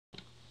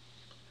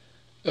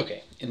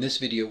Okay, in this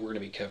video we're going to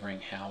be covering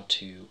how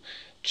to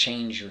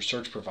change your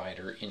search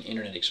provider in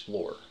Internet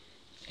Explorer.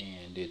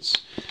 And it's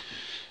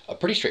a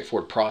pretty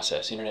straightforward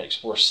process. Internet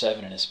Explorer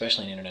 7 and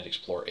especially in Internet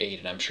Explorer 8,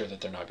 and I'm sure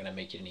that they're not going to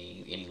make it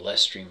any less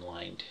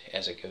streamlined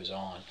as it goes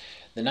on.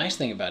 The nice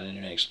thing about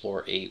Internet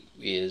Explorer 8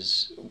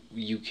 is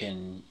you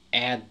can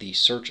add the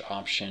search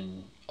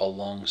option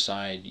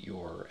alongside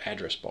your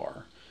address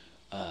bar.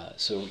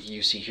 So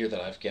you see here that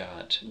I've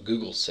got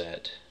Google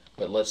set,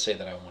 but let's say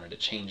that I wanted to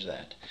change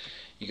that.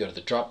 You go to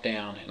the drop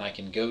down and I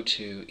can go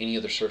to any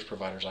other search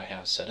providers I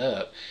have set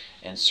up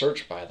and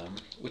search by them,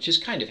 which is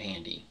kind of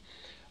handy.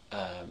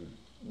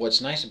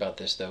 What's nice about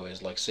this though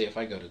is, like, say if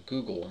I go to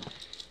Google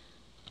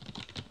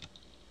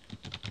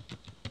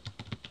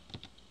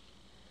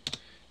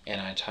and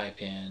I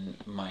type in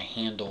my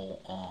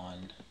handle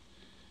on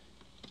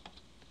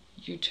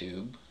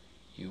YouTube,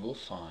 you will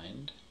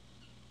find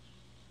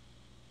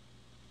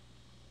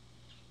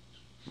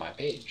my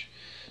page.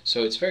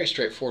 So it's very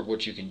straightforward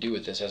what you can do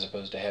with this, as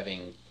opposed to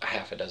having a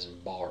half a dozen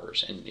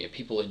bars. And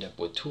people end up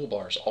with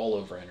toolbars all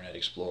over Internet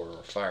Explorer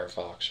or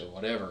Firefox or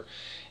whatever.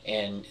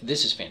 And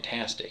this is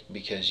fantastic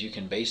because you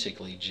can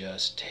basically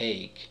just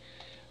take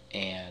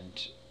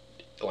and,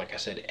 like I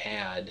said,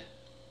 add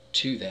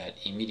to that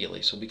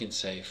immediately. So we can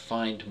say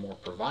find more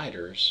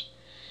providers,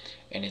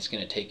 and it's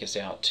going to take us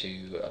out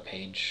to a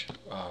page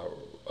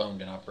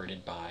owned and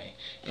operated by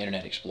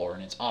Internet Explorer.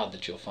 And it's odd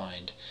that you'll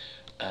find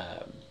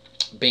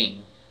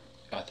Bing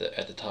at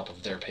the top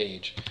of their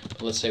page.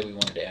 But let's say we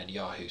wanted to add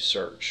Yahoo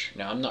search.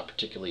 Now, I'm not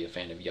particularly a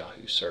fan of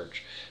Yahoo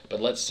search,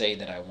 but let's say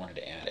that I wanted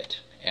to add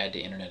it. Add to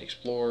Internet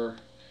Explorer.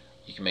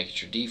 You can make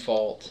it your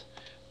default.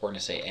 We're going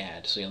to say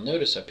add. So you'll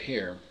notice up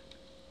here,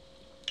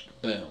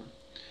 boom,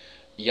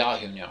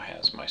 Yahoo now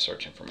has my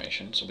search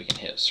information, so we can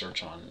hit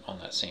search on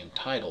that same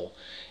title,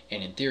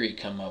 and in theory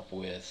come up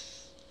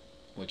with,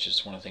 which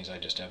is one of the things I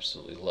just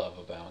absolutely love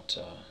about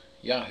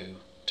Yahoo,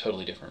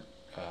 totally different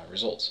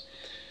results.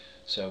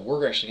 So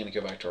we're actually going to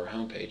go back to our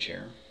home page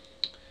here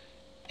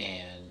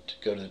and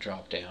go to the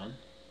drop down.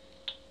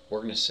 We're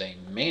going to say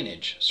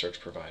manage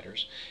search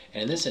providers,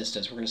 and in this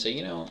instance we're going to say,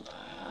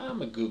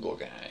 I'm a Google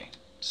guy,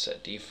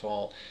 set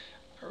default.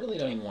 I really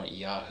don't even want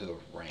Yahoo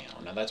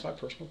around. Now that's my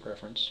personal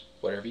preference.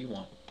 Whatever you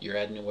want, you're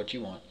adding in what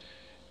you want.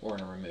 We're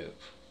going to remove.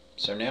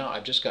 So now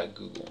I've just got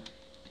Google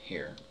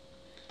here,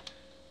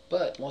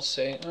 but let's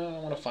say I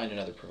want to find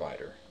another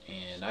provider,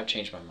 and I've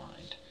changed my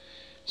mind.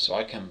 So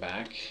I come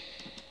back,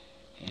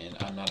 and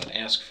I'm not an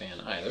Ask fan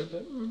either,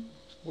 but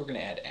we're going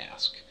to add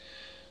Ask.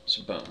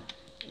 So boom,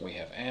 we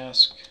have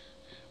Ask.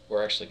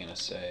 We're actually going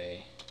to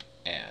say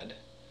add.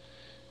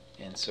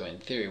 And so in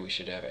theory we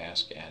should have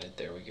Ask added.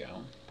 There we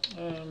go.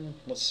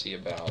 Let's see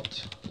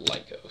about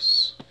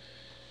Lycos.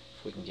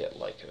 If we can get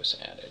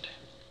Lycos added.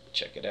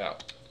 Check it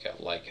out. We've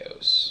got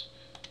Lycos.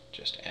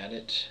 Just add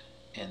it,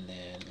 and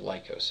then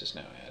Lycos is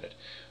now added.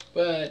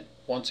 But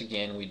once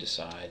again we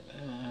decide,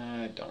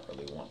 I don't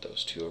really want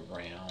those two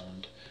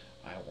around.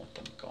 I want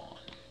them gone.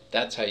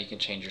 That's how you can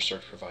change your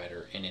search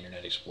provider in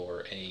Internet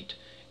Explorer 8,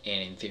 and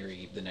in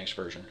theory the next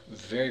version,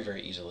 very,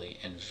 very easily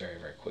and very,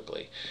 very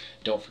quickly.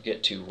 Don't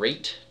forget to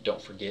rate,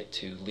 don't forget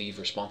to leave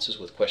responses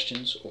with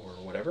questions or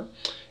whatever,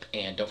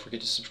 and don't forget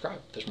to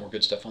subscribe. There's more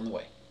good stuff on the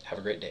way. Have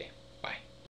a great day.